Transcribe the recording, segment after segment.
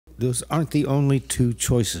those aren't the only two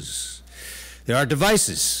choices. There are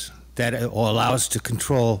devices that will allow us to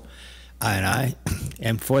control I&I.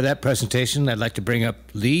 And for that presentation, I'd like to bring up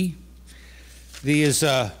Lee. Lee has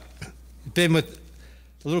been with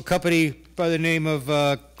a little company by the name of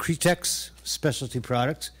Cretex Specialty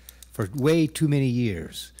Products for way too many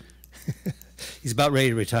years. He's about ready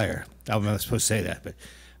to retire. I'm not supposed to say that, but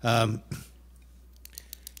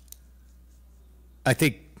I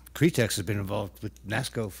think Cretex has been involved with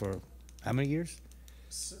NASCO for how many years?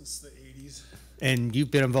 Since the 80s. And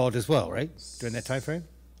you've been involved as well, right? During that time frame?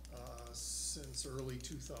 Since early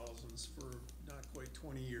 2000s for not quite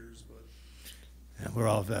 20 years, but. Yeah, we're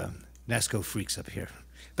all NASCO freaks up here.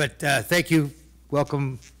 But thank you.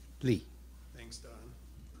 Welcome, Lee. Thanks, Don.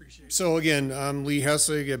 Appreciate it. So again, I'm Lee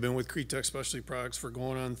Haessig. I've been with Cretex Specialty Products for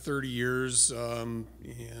going on 30 years.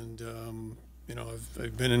 You know,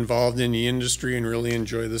 I've been involved in the industry and really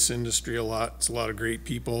enjoy this industry a lot. It's a lot of great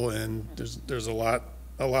people, and there's a lot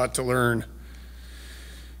to learn.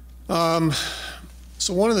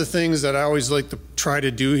 So one of the things that I always like to try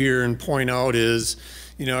to do here and point out is,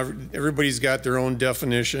 you know, everybody's got their own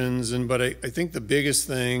definitions, but I think the biggest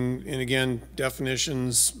thing, and again,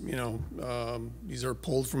 definitions, you know, these are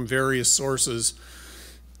pulled from various sources.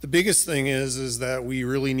 The biggest thing is that we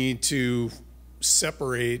really need to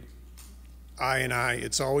separate I and I.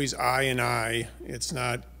 It's always I and I. It's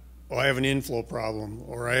not, oh, I have an inflow problem,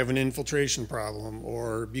 or I have an infiltration problem,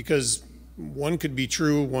 or because one could be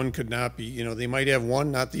true, one could not be. You know, they might have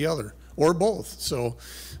one, not the other, or both. So,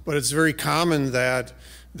 but it's very common that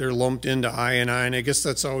they're lumped into I and I, and I guess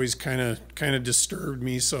that's always kind of disturbed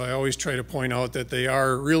me. So I always try to point out that they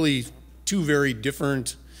are really two very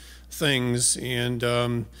different things, and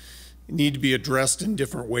need to be addressed in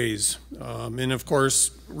different ways. And of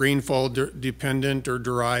course, rainfall dependent or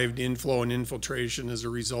derived inflow and infiltration as a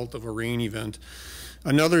result of a rain event.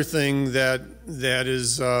 Another thing that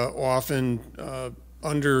is often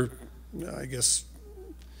under, I guess,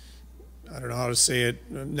 I don't know how to say it,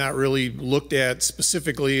 not really looked at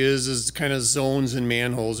specifically is kind of zones and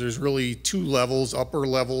manholes. There's really two levels, upper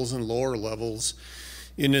levels and lower levels.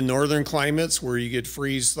 In the northern climates where you get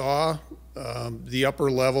freeze thaw, the upper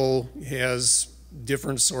level has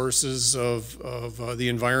different sources of the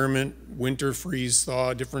environment, winter freeze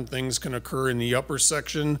thaw, different things can occur in the upper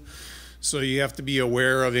section. So you have to be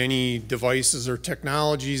aware of any devices or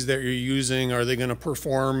technologies that you're using. Are they going to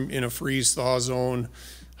perform in a freeze thaw zone?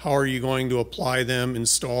 How are you going to apply them,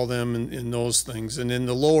 install them, in those things? And then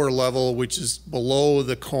the lower level, which is below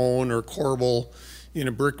the cone or corbel in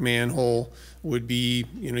a brick manhole, would be,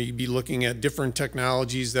 you know, you'd be looking at different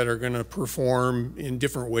technologies that are going to perform in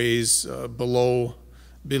different ways below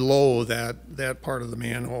that part of the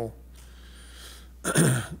manhole.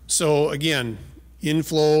 So again,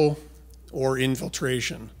 inflow or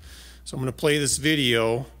infiltration. So I'm going to play this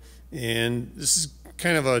video, and this is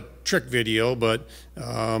kind of a trick video, but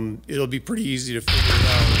it'll be pretty easy to figure it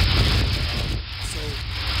out. So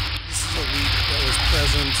this is a leak that was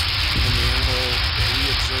present in the manhole that we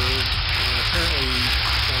observed, and apparently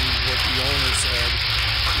from what the owner said,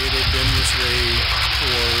 it had been this way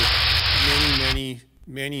for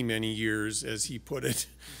many years, as he put it.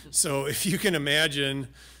 So if you can imagine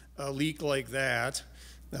a leak like that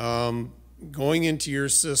going into your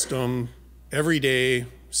system every day,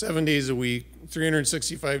 7 days a week,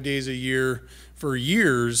 365 days a year for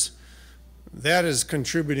years, that is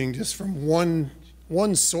contributing just from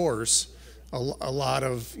one source a lot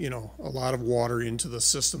of water into the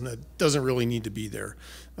system that doesn't really need to be there.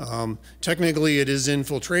 Technically, it is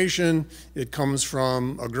infiltration. It comes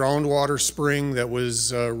from a groundwater spring that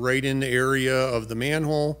was right in the area of the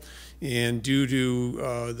manhole, and due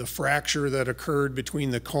to the fracture that occurred between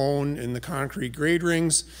the cone and the concrete grade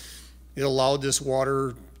rings, it allowed this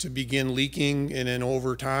water to begin leaking, and then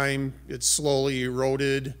over time it slowly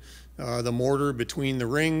eroded the mortar between the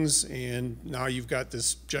rings, and now you've got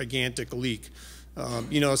this gigantic leak.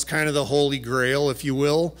 You know, it's kind of the holy grail, if you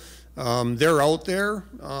will. They're out there,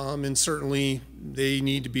 and certainly they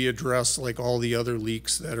need to be addressed like all the other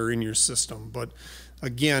leaks that are in your system. But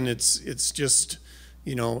again, it's just,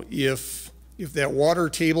 you know, if that water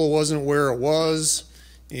table wasn't where it was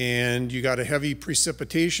and you got a heavy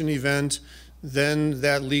precipitation event, then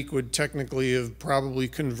that leak would technically have probably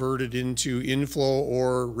converted into inflow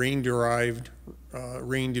or rain-derived,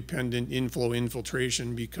 rain-dependent inflow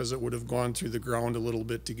infiltration, because it would have gone through the ground a little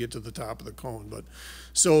bit to get to the top of the cone. But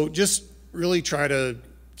so just really try to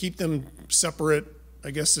keep them separate.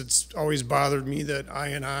 I guess it's always bothered me that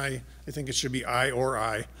I think it should be I or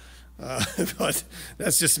I, but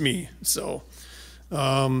that's just me. So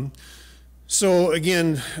So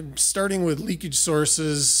again, starting with leakage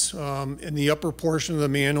sources, in the upper portion of the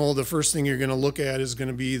manhole, the first thing you're going to look at is going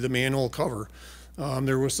to be the manhole cover.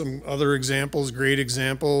 There were some other examples, great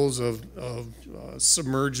examples of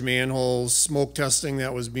submerged manholes, smoke testing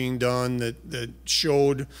that was being done that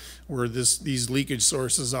showed where these leakage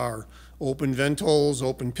sources are. Open vent holes,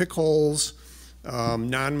 open pick holes,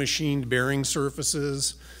 non-machined bearing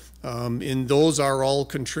surfaces, and those are all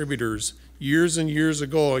contributors. Years and years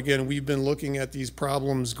ago, again, we've been looking at these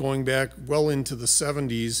problems going back well into the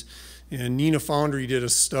 70s, and Neenah Foundry did a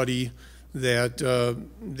study that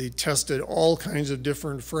they tested all kinds of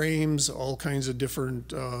different frames, all kinds of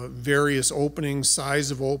different various openings, size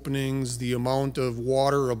of openings, the amount of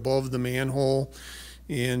water above the manhole,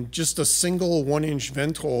 and just a single 1-inch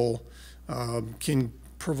vent hole can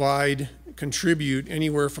contribute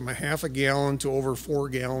anywhere from a half a gallon to over 4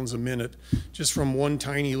 gallons a minute just from one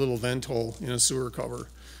tiny little vent hole in a sewer cover.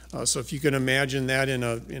 So if you can imagine that in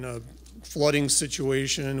a flooding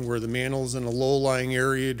situation where the manhole's in a low-lying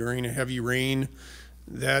area during a heavy rain,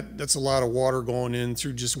 that's a lot of water going in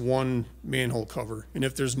through just one manhole cover. And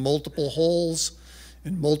if there's multiple holes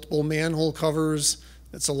and multiple manhole covers,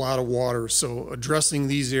 that's a lot of water. So addressing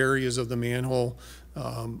these areas of the manhole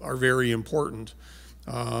are very important.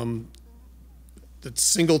 The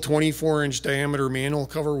single 24-inch diameter manhole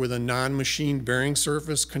cover with a non-machined bearing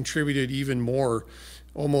surface contributed even more,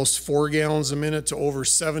 almost 4 gallons a minute to over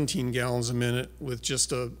 17 gallons a minute with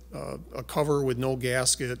just a cover with no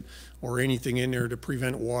gasket or anything in there to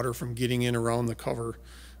prevent water from getting in around the cover.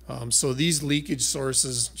 So these leakage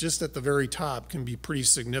sources just at the very top can be pretty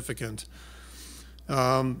significant.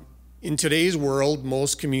 In today's world,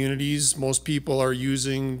 most communities, most people are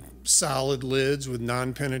using solid lids with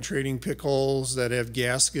non-penetrating pick holes that have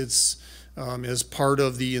gaskets as part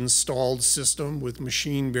of the installed system with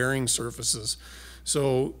machine bearing surfaces.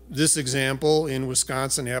 So this example in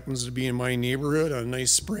Wisconsin happens to be in my neighborhood on a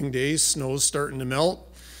nice spring day, snow's starting to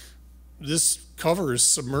melt. This cover is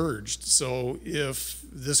submerged. So if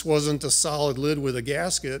this wasn't a solid lid with a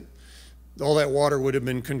gasket, all that water would have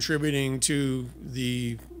been contributing to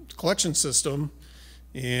the collection system,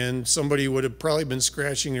 and somebody would have probably been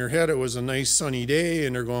scratching their head. It was a nice sunny day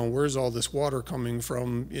and they're going, where's all this water coming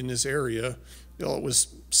from in this area? Well, it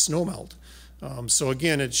was snow melt. So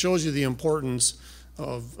again, it shows you the importance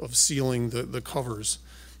of sealing the covers.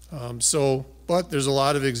 But there's a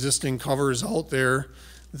lot of existing covers out there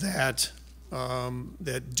that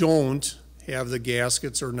don't have the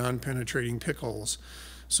gaskets or non-penetrating pick holes.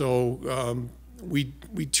 So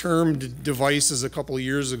we termed devices a couple of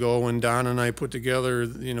years ago when Don and I put together,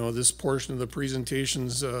 this portion of the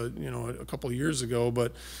presentations, a couple of years ago.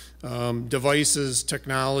 But devices,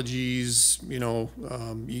 technologies,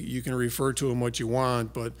 you can refer to them what you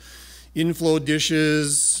want. But inflow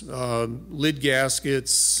dishes, lid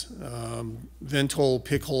gaskets, vent hole,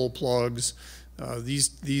 pick hole plugs.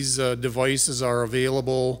 These devices are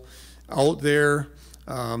available out there.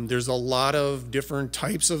 There's a lot of different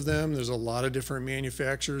types of them. There's a lot of different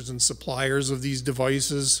manufacturers and suppliers of these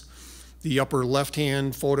devices. The upper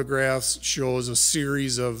left-hand photographs shows a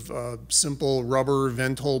series of simple rubber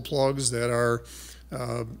vent hole plugs that are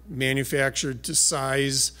manufactured to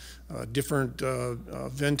size different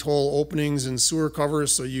vent hole openings and sewer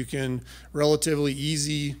covers, so you can relatively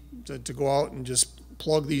easy to go out and just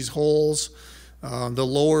plug these holes. The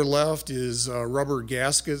lower left is rubber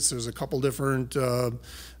gaskets. There's a couple different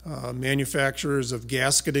manufacturers of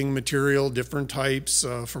gasketing material, different types,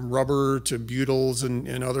 from rubber to butyls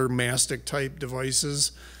and other mastic type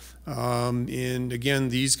devices. And again,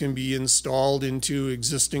 these can be installed into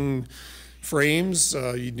existing frames.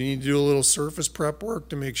 You need to do a little surface prep work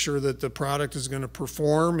to make sure that the product is going to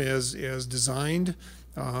perform as designed,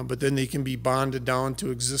 but then they can be bonded down to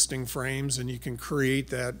existing frames, and you can create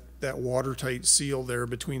that watertight seal there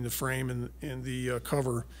between the frame and the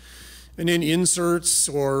cover. And then inserts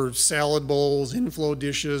or salad bowls, inflow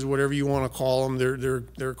dishes, whatever you want to call them,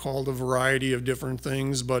 they're called a variety of different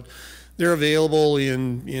things, but they're available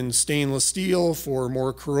in stainless steel for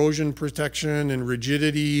more corrosion protection and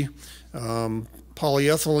rigidity,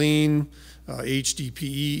 polyethylene,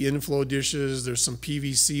 HDPE inflow dishes. There's some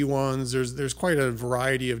PVC ones. There's quite a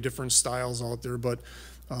variety of different styles out there, but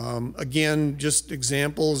again, just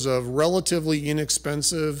examples of relatively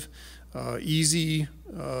inexpensive, easy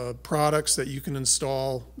products that you can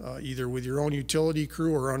install either with your own utility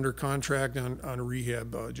crew or under contract on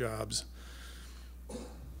rehab jobs.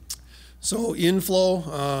 So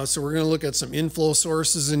inflow, so we're going to look at some inflow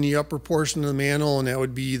sources in the upper portion of the manhole, and that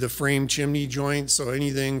would be the frame chimney joint, so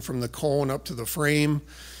anything from the cone up to the frame.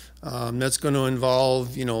 That's going to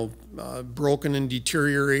involve, broken and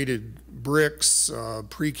deteriorated bricks,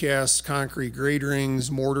 precast concrete grade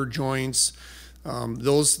rings, mortar joints.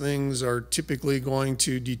 Those things are typically going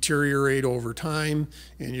to deteriorate over time,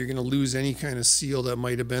 and you're going to lose any kind of seal that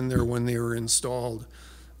might have been there when they were installed.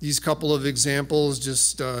 These couple of examples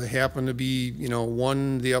just happen to be,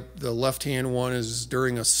 one, the left-hand one is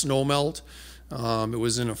during a snow melt. It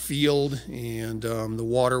was in a field, and the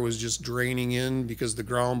water was just draining in because the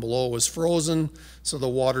ground below was frozen, so the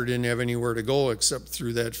water didn't have anywhere to go except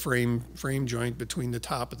through that frame joint between the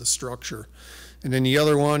top of the structure. And then the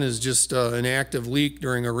other one is just an active leak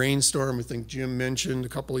during a rainstorm. I think Jim mentioned, a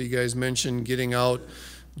couple of you guys mentioned getting out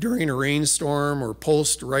during a rainstorm or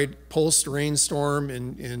post rainstorm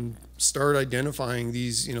and start identifying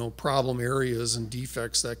these problem areas and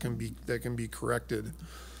defects that can be corrected.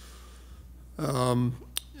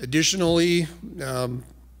 Additionally,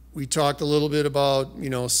 we talked a little bit about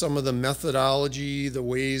some of the methodology, the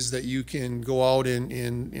ways that you can go out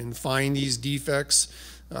and find these defects.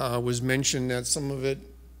 Was mentioned that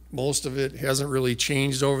most of it hasn't really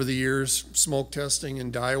changed over the years, smoke testing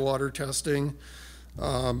and dye water testing.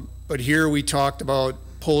 But here we talked about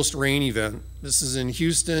post-rain event. This is in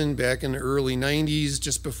Houston back in the early 90s,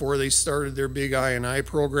 just before they started their big I&I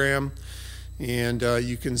program. And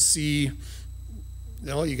you can see,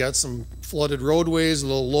 you got some flooded roadways, a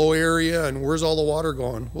little low area, and where's all the water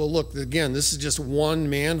going? Well, look, again, this is just one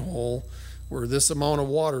manhole where this amount of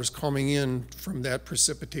water is coming in from that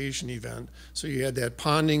precipitation event. So you had that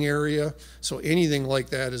ponding area. So anything like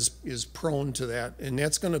that is prone to that. And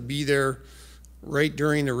that's going to be there right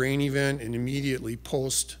during the rain event and immediately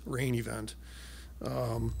post-rain event.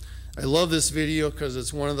 I love this video because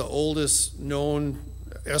it's one of the oldest known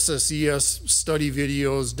SSES study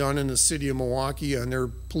videos done in the city of Milwaukee on their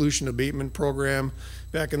pollution abatement program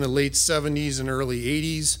back in the late 70s and early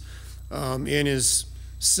 80s. And as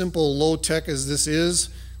simple, low tech as this is,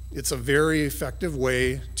 it's a very effective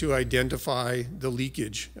way to identify the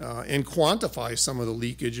leakage and quantify some of the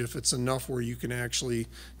leakage if it's enough where you can actually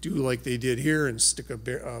do like they did here and stick a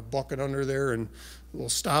bucket under there and a little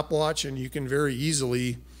stopwatch, and you can very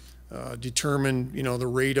easily determine the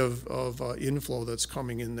rate of inflow that's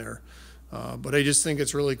coming in there. But I just think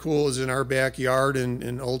it's really cool. It's in our backyard,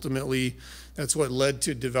 and ultimately that's what led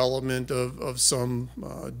to development of some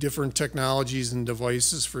different technologies and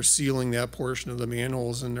devices for sealing that portion of the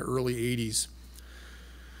manholes in the early 80s.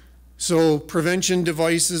 So prevention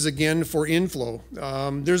devices, again, for inflow.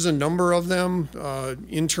 There's a number of them,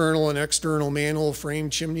 internal and external manhole frame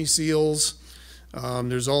chimney seals.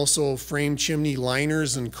 There's also frame chimney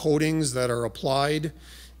liners and coatings that are applied.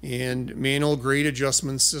 And manhole grade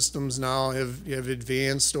adjustment systems now have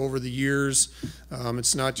advanced over the years.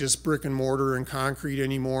 It's not just brick and mortar and concrete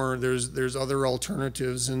anymore. There's other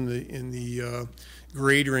alternatives in the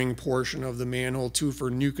grade ring portion of the manhole too for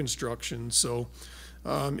new construction. So,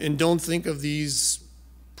 and don't think of these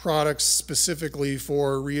products specifically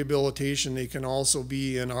for rehabilitation. They can also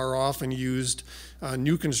be and are often used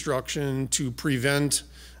new construction to prevent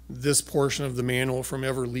this portion of the manhole from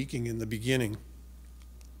ever leaking in the beginning.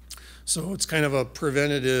 So it's kind of a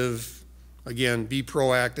preventative, again, be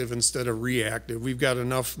proactive instead of reactive. We've got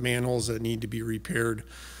enough manholes that need to be repaired.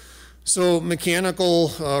 So mechanical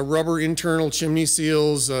rubber internal chimney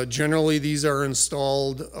seals, generally these are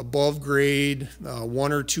installed above grade.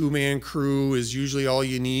 1 or 2 man crew is usually all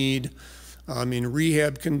you need. In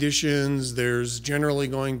rehab conditions, there's generally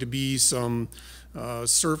going to be some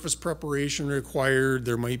surface preparation required.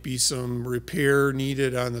 There might be some repair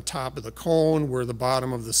needed on the top of the cone where the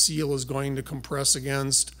bottom of the seal is going to compress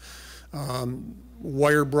against.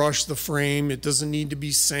 Wire brush the frame. It doesn't need to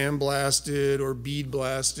be sandblasted or bead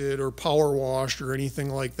blasted or power washed or anything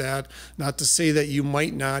like that. Not to say that you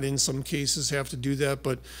might not in some cases have to do that,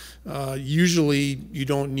 but usually you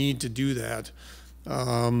don't need to do that.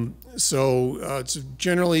 It's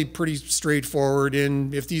generally pretty straightforward,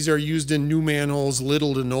 and if these are used in new manholes,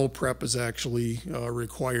 little to no prep is actually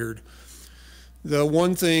required. The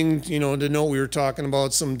one thing, to note, we were talking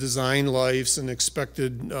about some design lives and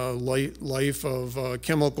expected life of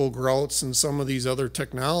chemical grouts and some of these other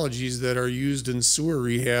technologies that are used in sewer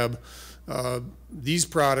rehab. These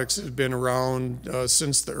products have been around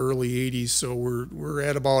since the early 80s, so we're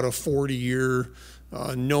at about a 40-year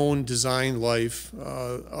known design life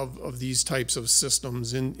of these types of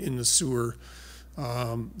systems in the sewer.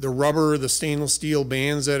 The rubber, the stainless steel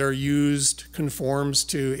bands that are used conforms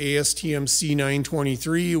to ASTM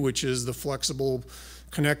C923, which is the flexible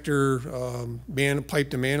connector pipe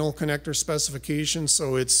to manhole connector specification.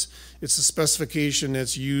 So it's a specification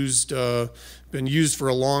that's been used for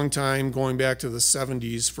a long time, going back to the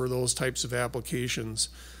 70s for those types of applications.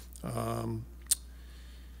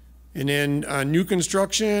 And then new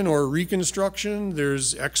construction or reconstruction,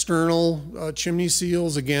 there's external chimney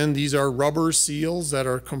seals. Again, these are rubber seals that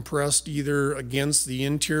are compressed either against the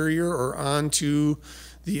interior or onto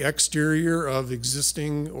the exterior of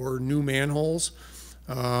existing or new manholes.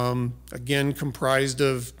 Again, comprised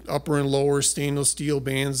of upper and lower stainless steel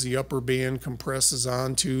bands. The upper band compresses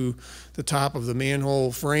onto the top of the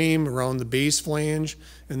manhole frame around the base flange,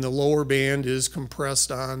 and the lower band is compressed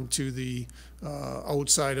onto the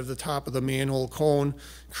outside of the top of the manhole cone,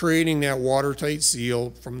 creating that watertight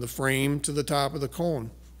seal from the frame to the top of the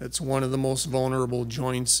cone. That's one of the most vulnerable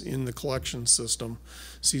joints in the collection system.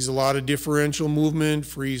 Sees a lot of differential movement,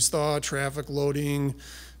 freeze-thaw, traffic loading,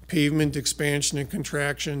 pavement expansion and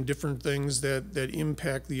contraction, different things that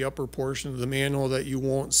impact the upper portion of the manhole that you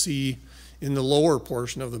won't see in the lower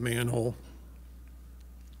portion of the manhole.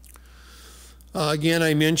 Again,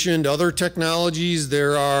 I mentioned other technologies.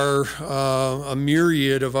 There are a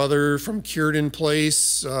myriad of other, from cured in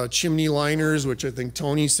place, chimney liners, which I think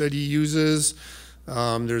Tony said he uses.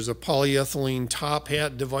 There's a polyethylene top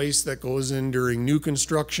hat device that goes in during new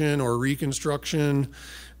construction or reconstruction.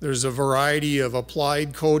 There's a variety of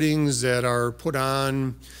applied coatings that are put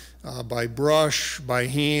on by brush, by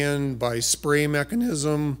hand, by spray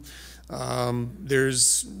mechanism.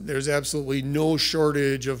 There's absolutely no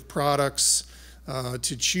shortage of products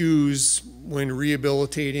to choose when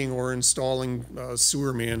rehabilitating or installing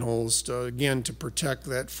sewer manholes, again, to protect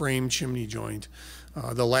that frame chimney joint.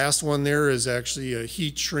 The last one there is actually a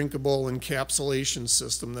heat shrinkable encapsulation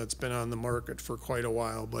system that's been on the market for quite a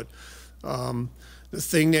while. But the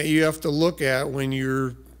thing that you have to look at when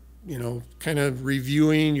you're, kind of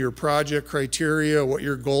reviewing your project criteria, what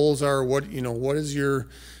your goals are, what is your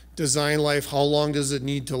design life, how long does it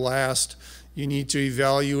need to last? You need to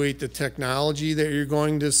evaluate the technology that you're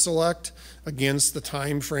going to select against the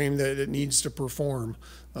time frame that it needs to perform.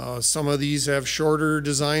 Some of these have shorter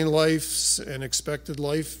design lives and expected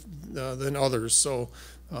life than others, so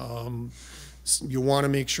you want to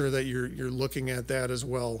make sure that you're looking at that as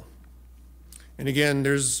well. And again,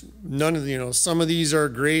 there's none of some of these are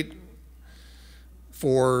great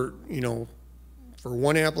for for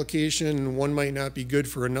one application, one might not be good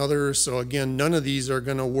for another. So again, none of these are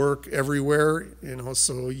going to work everywhere,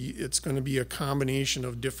 so it's going to be a combination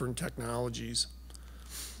of different technologies.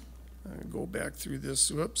 Go back through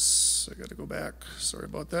this. Whoops, I got to go back. Sorry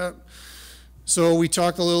about that. So we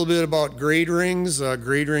talked a little bit about grade rings,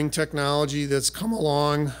 grade ring technology that's come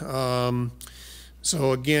along.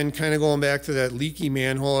 So again, kind of going back to that leaky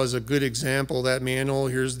manhole as a good example of that manhole.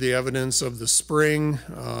 Here's the evidence of the spring.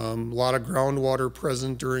 A lot of groundwater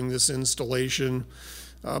present during this installation.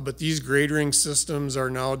 But these grade ring systems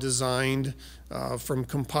are now designed from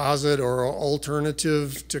composite or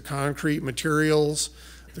alternative to concrete materials.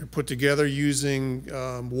 They're put together using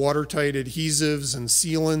watertight adhesives and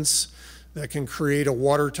sealants that can create a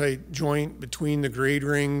watertight joint between the grade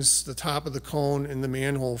rings, the top of the cone, and the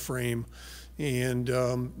manhole frame. And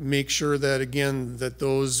make sure that, again, that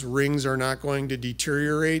those rings are not going to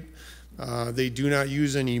deteriorate. They do not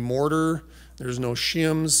use any mortar. There's no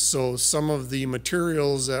shims. So some of the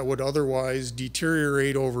materials that would otherwise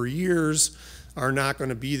deteriorate over years are not going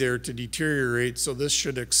to be there to deteriorate. So this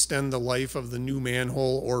should extend the life of the new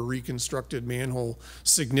manhole or reconstructed manhole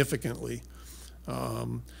significantly.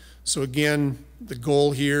 So again, the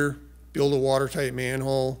goal here, build a watertight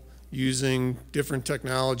manhole using different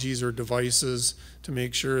technologies or devices to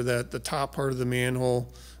make sure that the top part of the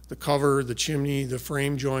manhole, the cover, the chimney, the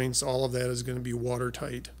frame joints, all of that is going to be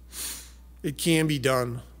watertight. It can be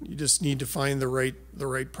done. You just need to find the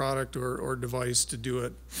right product or device to do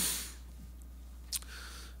it.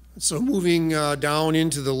 So moving down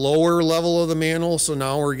into the lower level of the manhole, so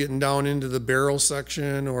now we're getting down into the barrel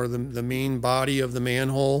section or the main body of the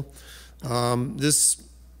manhole. This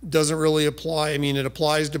doesn't really apply. I mean, it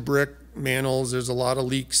applies to brick manholes. There's a lot of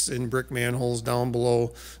leaks in brick manholes down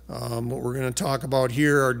below. What we're going to talk about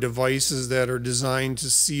here are devices that are designed to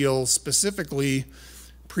seal specifically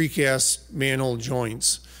precast manhole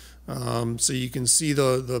joints. So you can see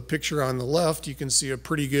the picture on the left. You can see a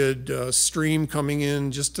pretty good stream coming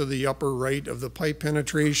in just to the upper right of the pipe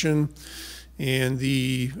penetration. And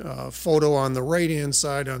the photo on the right-hand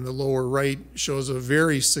side on the lower right shows a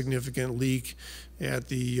very significant leak at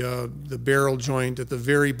the barrel joint at the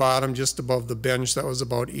very bottom, just above the bench. That was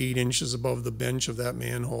about 8 inches above the bench of that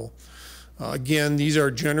manhole. Again, these are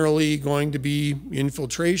generally going to be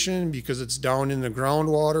infiltration because it's down in the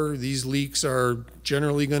groundwater. These leaks are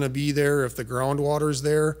generally going to be there. If the groundwater is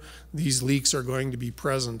there, these leaks are going to be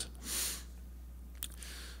present.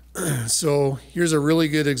 So here's a really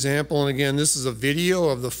good example, and again, this is a video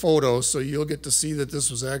of the photo, so you'll get to see that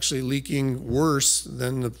this was actually leaking worse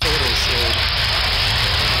than the photo showed.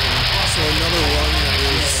 So another one that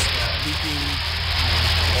was leaking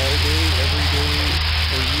all day, every day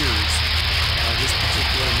for years. This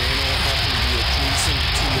particular manhole happened to be adjacent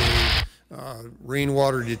to a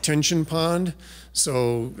rainwater detention pond,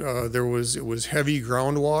 so it was heavy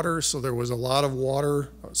groundwater, so there was a lot of water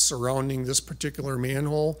surrounding this particular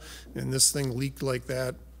manhole, and this thing leaked like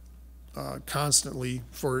that constantly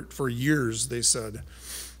for years, they said.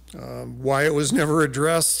 Why it was never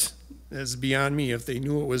addressed is beyond me. If they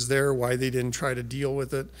knew it was there, why they didn't try to deal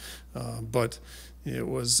with it, but it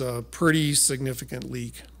was a pretty significant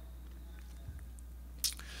leak.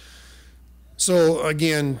 So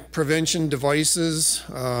again, prevention devices,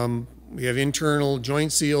 we have internal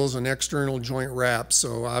joint seals and external joint wraps.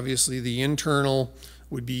 So obviously the internal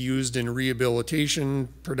would be used in rehabilitation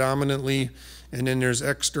predominantly, and then there's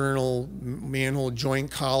external manhole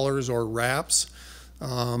joint collars or wraps.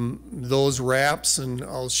 Those wraps, and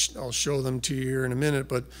I'll show them to you here in a minute,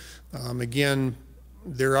 but again,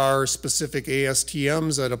 there are specific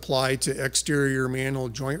ASTMs that apply to exterior manhole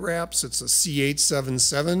joint wraps. It's a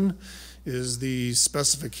C877 is the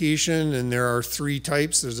specification, and there are 3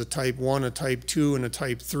 types. There's a type 1, a type 2, and a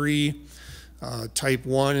type 3. Type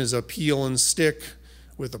 1 is a peel and stick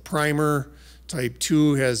with a primer. Type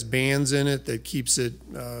 2 has bands in it that keeps it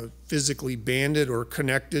physically banded or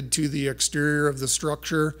connected to the exterior of the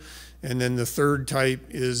structure. And then the 3rd type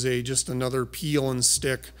is just another peel and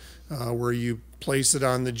stick where you place it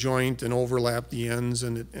on the joint and overlap the ends,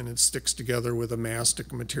 and it sticks together with a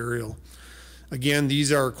mastic material. Again,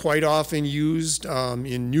 these are quite often used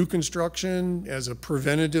in new construction as a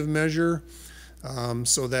preventative measure,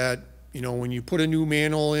 so that, you know, when you put a new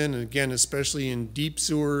manhole in, and again, especially in deep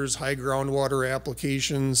sewers, high groundwater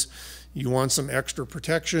applications, you want some extra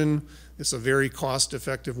protection. It's a very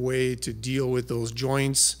cost-effective way to deal with those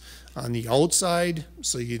joints on the outside,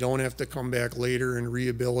 so you don't have to come back later and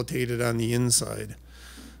rehabilitate it on the inside.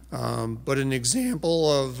 But an example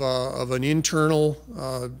of an internal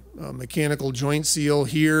mechanical joint seal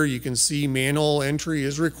here, you can see manhole entry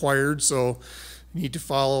is required, so you need to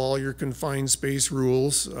follow all your confined space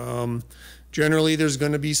rules. Generally, there's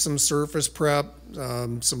going to be some surface prep,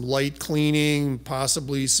 some light cleaning,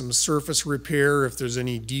 possibly some surface repair if there's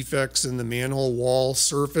any defects in the manhole wall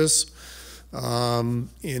surface. And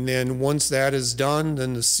then once that is done,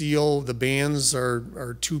 then the seal, the bands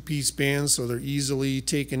are 2-piece bands, so they're easily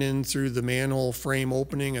taken in through the manhole frame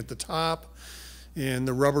opening at the top. And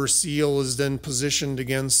the rubber seal is then positioned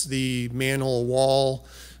against the manhole wall.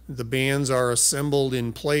 The bands are assembled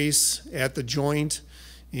in place at the joint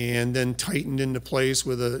and then tightened into place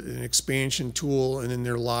with an expansion tool, and then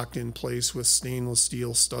they're locked in place with stainless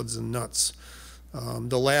steel studs and nuts.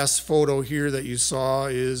 The last photo here that you saw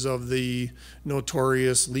is of the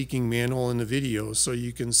notorious leaking manhole in the video. So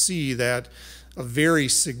you can see that a very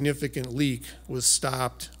significant leak was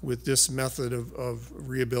stopped with this method of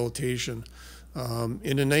rehabilitation. And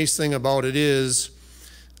the nice thing about it is,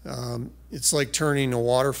 it's like turning a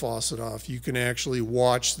water faucet off. You can actually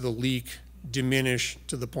watch the leak diminish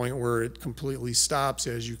to the point where it completely stops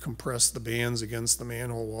as you compress the bands against the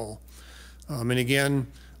manhole wall. And again,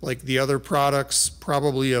 like the other products,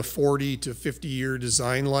 probably a 40 to 50-year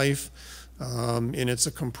design life, and it's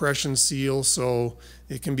a compression seal, so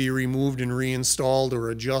it can be removed and reinstalled or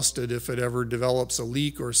adjusted if it ever develops a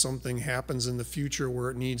leak or something happens in the future where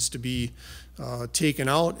it needs to be taken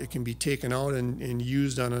out. It can be taken out and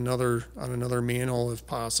used on another manhole if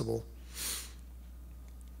possible.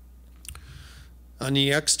 On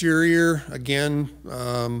the exterior, again,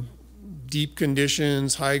 deep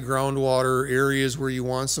conditions, high groundwater areas where you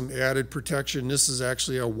want some added protection. This is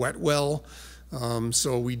actually a wet well,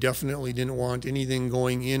 so we definitely didn't want anything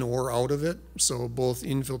going in or out of it. So both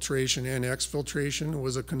infiltration and exfiltration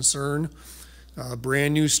was a concern.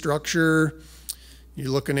 Brand new structure.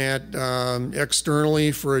 You're looking at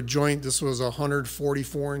externally for a joint, this was a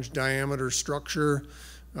 144-inch diameter structure.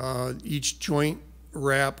 Each joint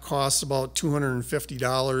wrap costs about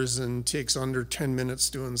 $250 and takes under 10 minutes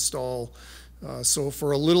to install. So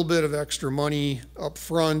for a little bit of extra money up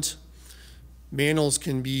front, manholes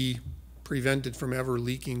can be prevented from ever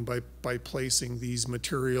leaking by placing these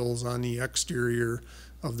materials on the exterior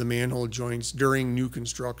of the manhole joints during new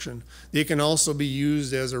construction. They can also be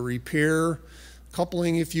used as a repair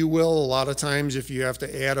coupling, if you will. A lot of times if you have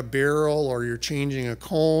to add a barrel or you're changing a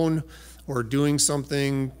cone or doing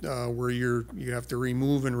something where you have to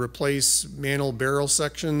remove and replace manhole barrel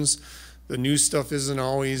sections, the new stuff isn't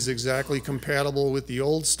always exactly compatible with the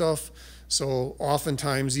old stuff. So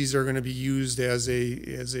oftentimes these are going to be used as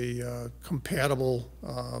a compatible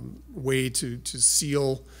way to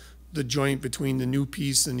seal the joint between the new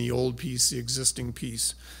piece and the old piece, the existing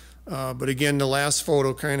piece. But again, the last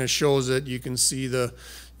photo kind of shows it. You can see the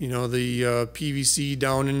PVC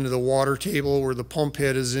down into the water table where the pump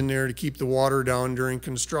head is in there to keep the water down during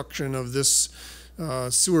construction of this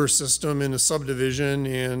sewer system in a subdivision.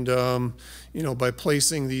 And by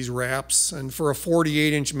placing these wraps, and for a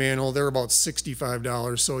 48-inch manhole, they're about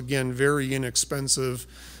 $65. So again, very inexpensive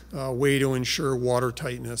way to ensure water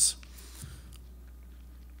tightness.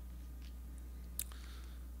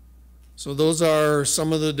 So those are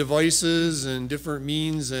some of the devices and different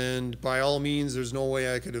means, and by all means, there's no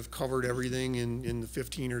way I could have covered everything in the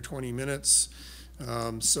 15 or 20 minutes.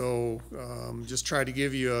 Just try to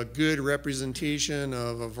give you a good representation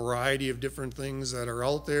of a variety of different things that are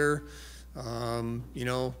out there.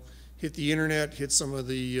 Hit the internet, hit some of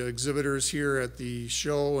the exhibitors here at the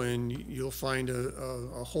show, and you'll find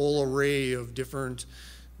a whole array of different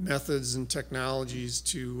methods and technologies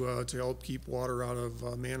to help keep water out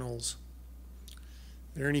of manholes.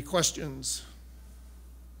 Are there any questions?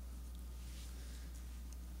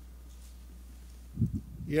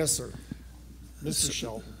 Yes, sir. Mr.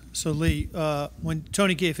 Shelton. So Lee, when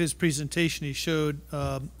Tony gave his presentation, he showed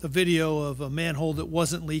a video of a manhole that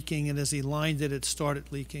wasn't leaking, and as he lined it, it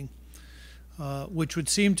started leaking, which would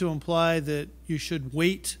seem to imply that you should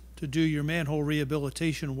wait to do your manhole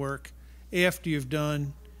rehabilitation work after you've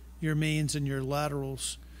done your mains and your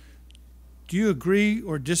laterals. Do you agree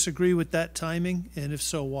or disagree with that timing, and if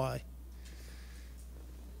so, why?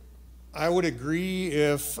 I would agree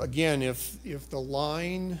if the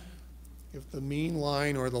line, if the main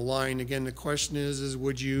line or the line, again, the question is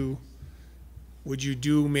would you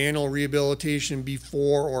do manhole rehabilitation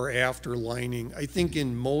before or after lining? I think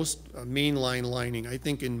in most mainline lining, I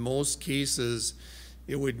think in most cases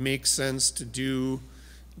it would make sense to do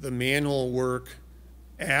the manhole work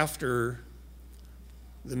after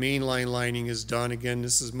the mainline lining is done. Again,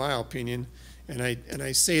 this is my opinion, and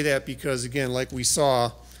I say that because, again, like we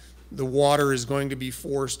saw, the water is going to be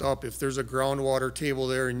forced up. If there's a groundwater table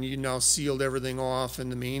there and you now sealed everything off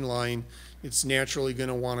in the main line, it's naturally going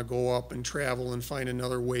to want to go up and travel and find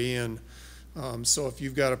another way in. So if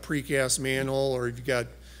you've got a precast manhole, or you've got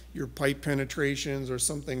your pipe penetrations or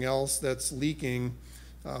something else that's leaking,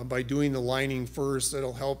 by doing the lining first,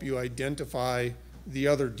 it'll help you identify the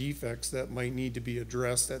other defects that might need to be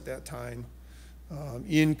addressed at that time,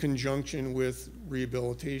 in conjunction with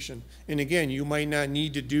rehabilitation. And again, you might not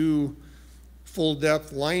need to do full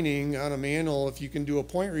depth lining on a manhole if you can do a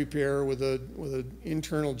point repair with an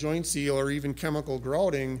internal joint seal or even chemical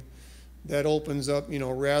grouting. That opens up,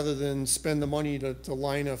 rather than spend the money to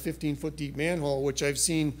line a 15-foot deep manhole, which I've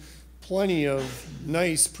seen plenty of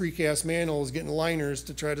nice precast manholes getting liners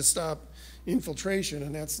to try to stop infiltration,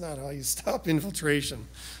 and that's not how you stop infiltration.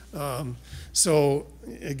 So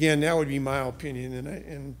again, that would be my opinion,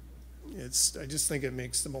 and I just think it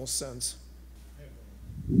makes the most sense.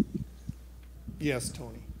 Yes,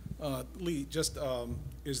 Tony. Lee,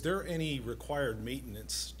 is there any required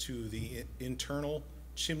maintenance to the internal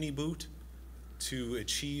chimney boot to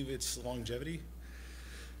achieve its longevity?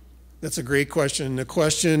 That's a great question. The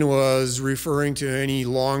question was referring to any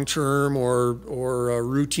long-term or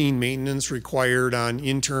routine maintenance required on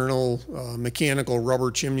internal mechanical rubber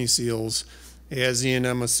chimney seals, as in,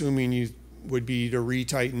 I'm assuming you would be to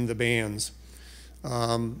retighten the bands.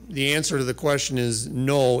 The answer to the question is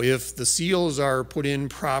no. If the seals are put in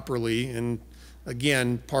properly, and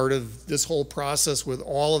again, part of this whole process with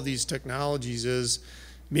all of these technologies is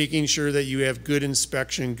making sure that you have good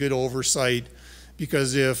inspection, good oversight,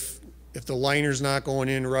 because if the liner's not going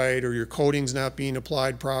in right, or your coating's not being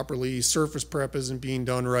applied properly, surface prep isn't being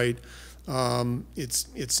done right,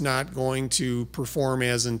 it's not going to perform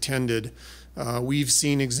as intended. We've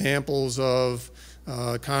seen examples of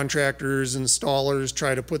contractors, installers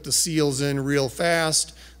try to put the seals in real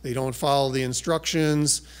fast. They don't follow the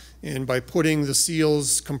instructions, and by putting the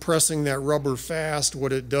seals, compressing that rubber fast,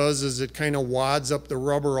 what it does is it kind of wads up the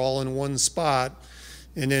rubber all in one spot.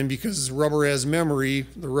 And then because rubber has memory,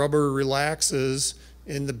 the rubber relaxes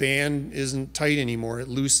and the band isn't tight anymore. It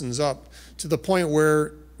loosens up to the point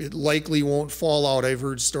where it likely won't fall out. I've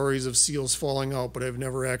heard stories of seals falling out, but I've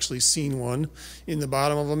never actually seen one in the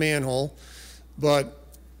bottom of a manhole. But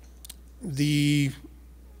the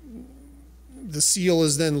seal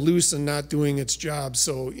is then loose and not doing its job.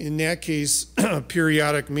 So in that case,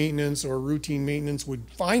 periodic maintenance or routine maintenance would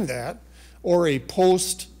find that, or a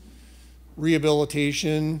post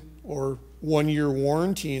rehabilitation or 1-year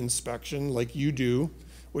warranty inspection like you do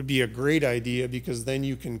would be a great idea, because then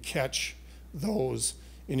you can catch those.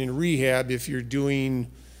 And in rehab, if you're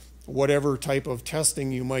doing whatever type of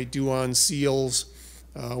testing you might do on seals,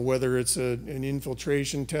 whether it's an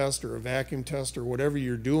infiltration test or a vacuum test or whatever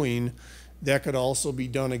you're doing, that could also be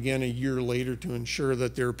done again a year later to ensure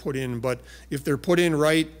that they're put in. But if they're put in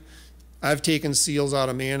right, I've taken seals out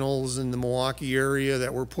of manholes in the Milwaukee area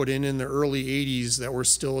that were put in the early 80s that were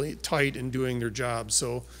still tight and doing their job.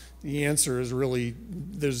 So the answer is really,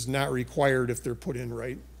 there's not required if they're put in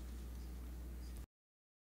right.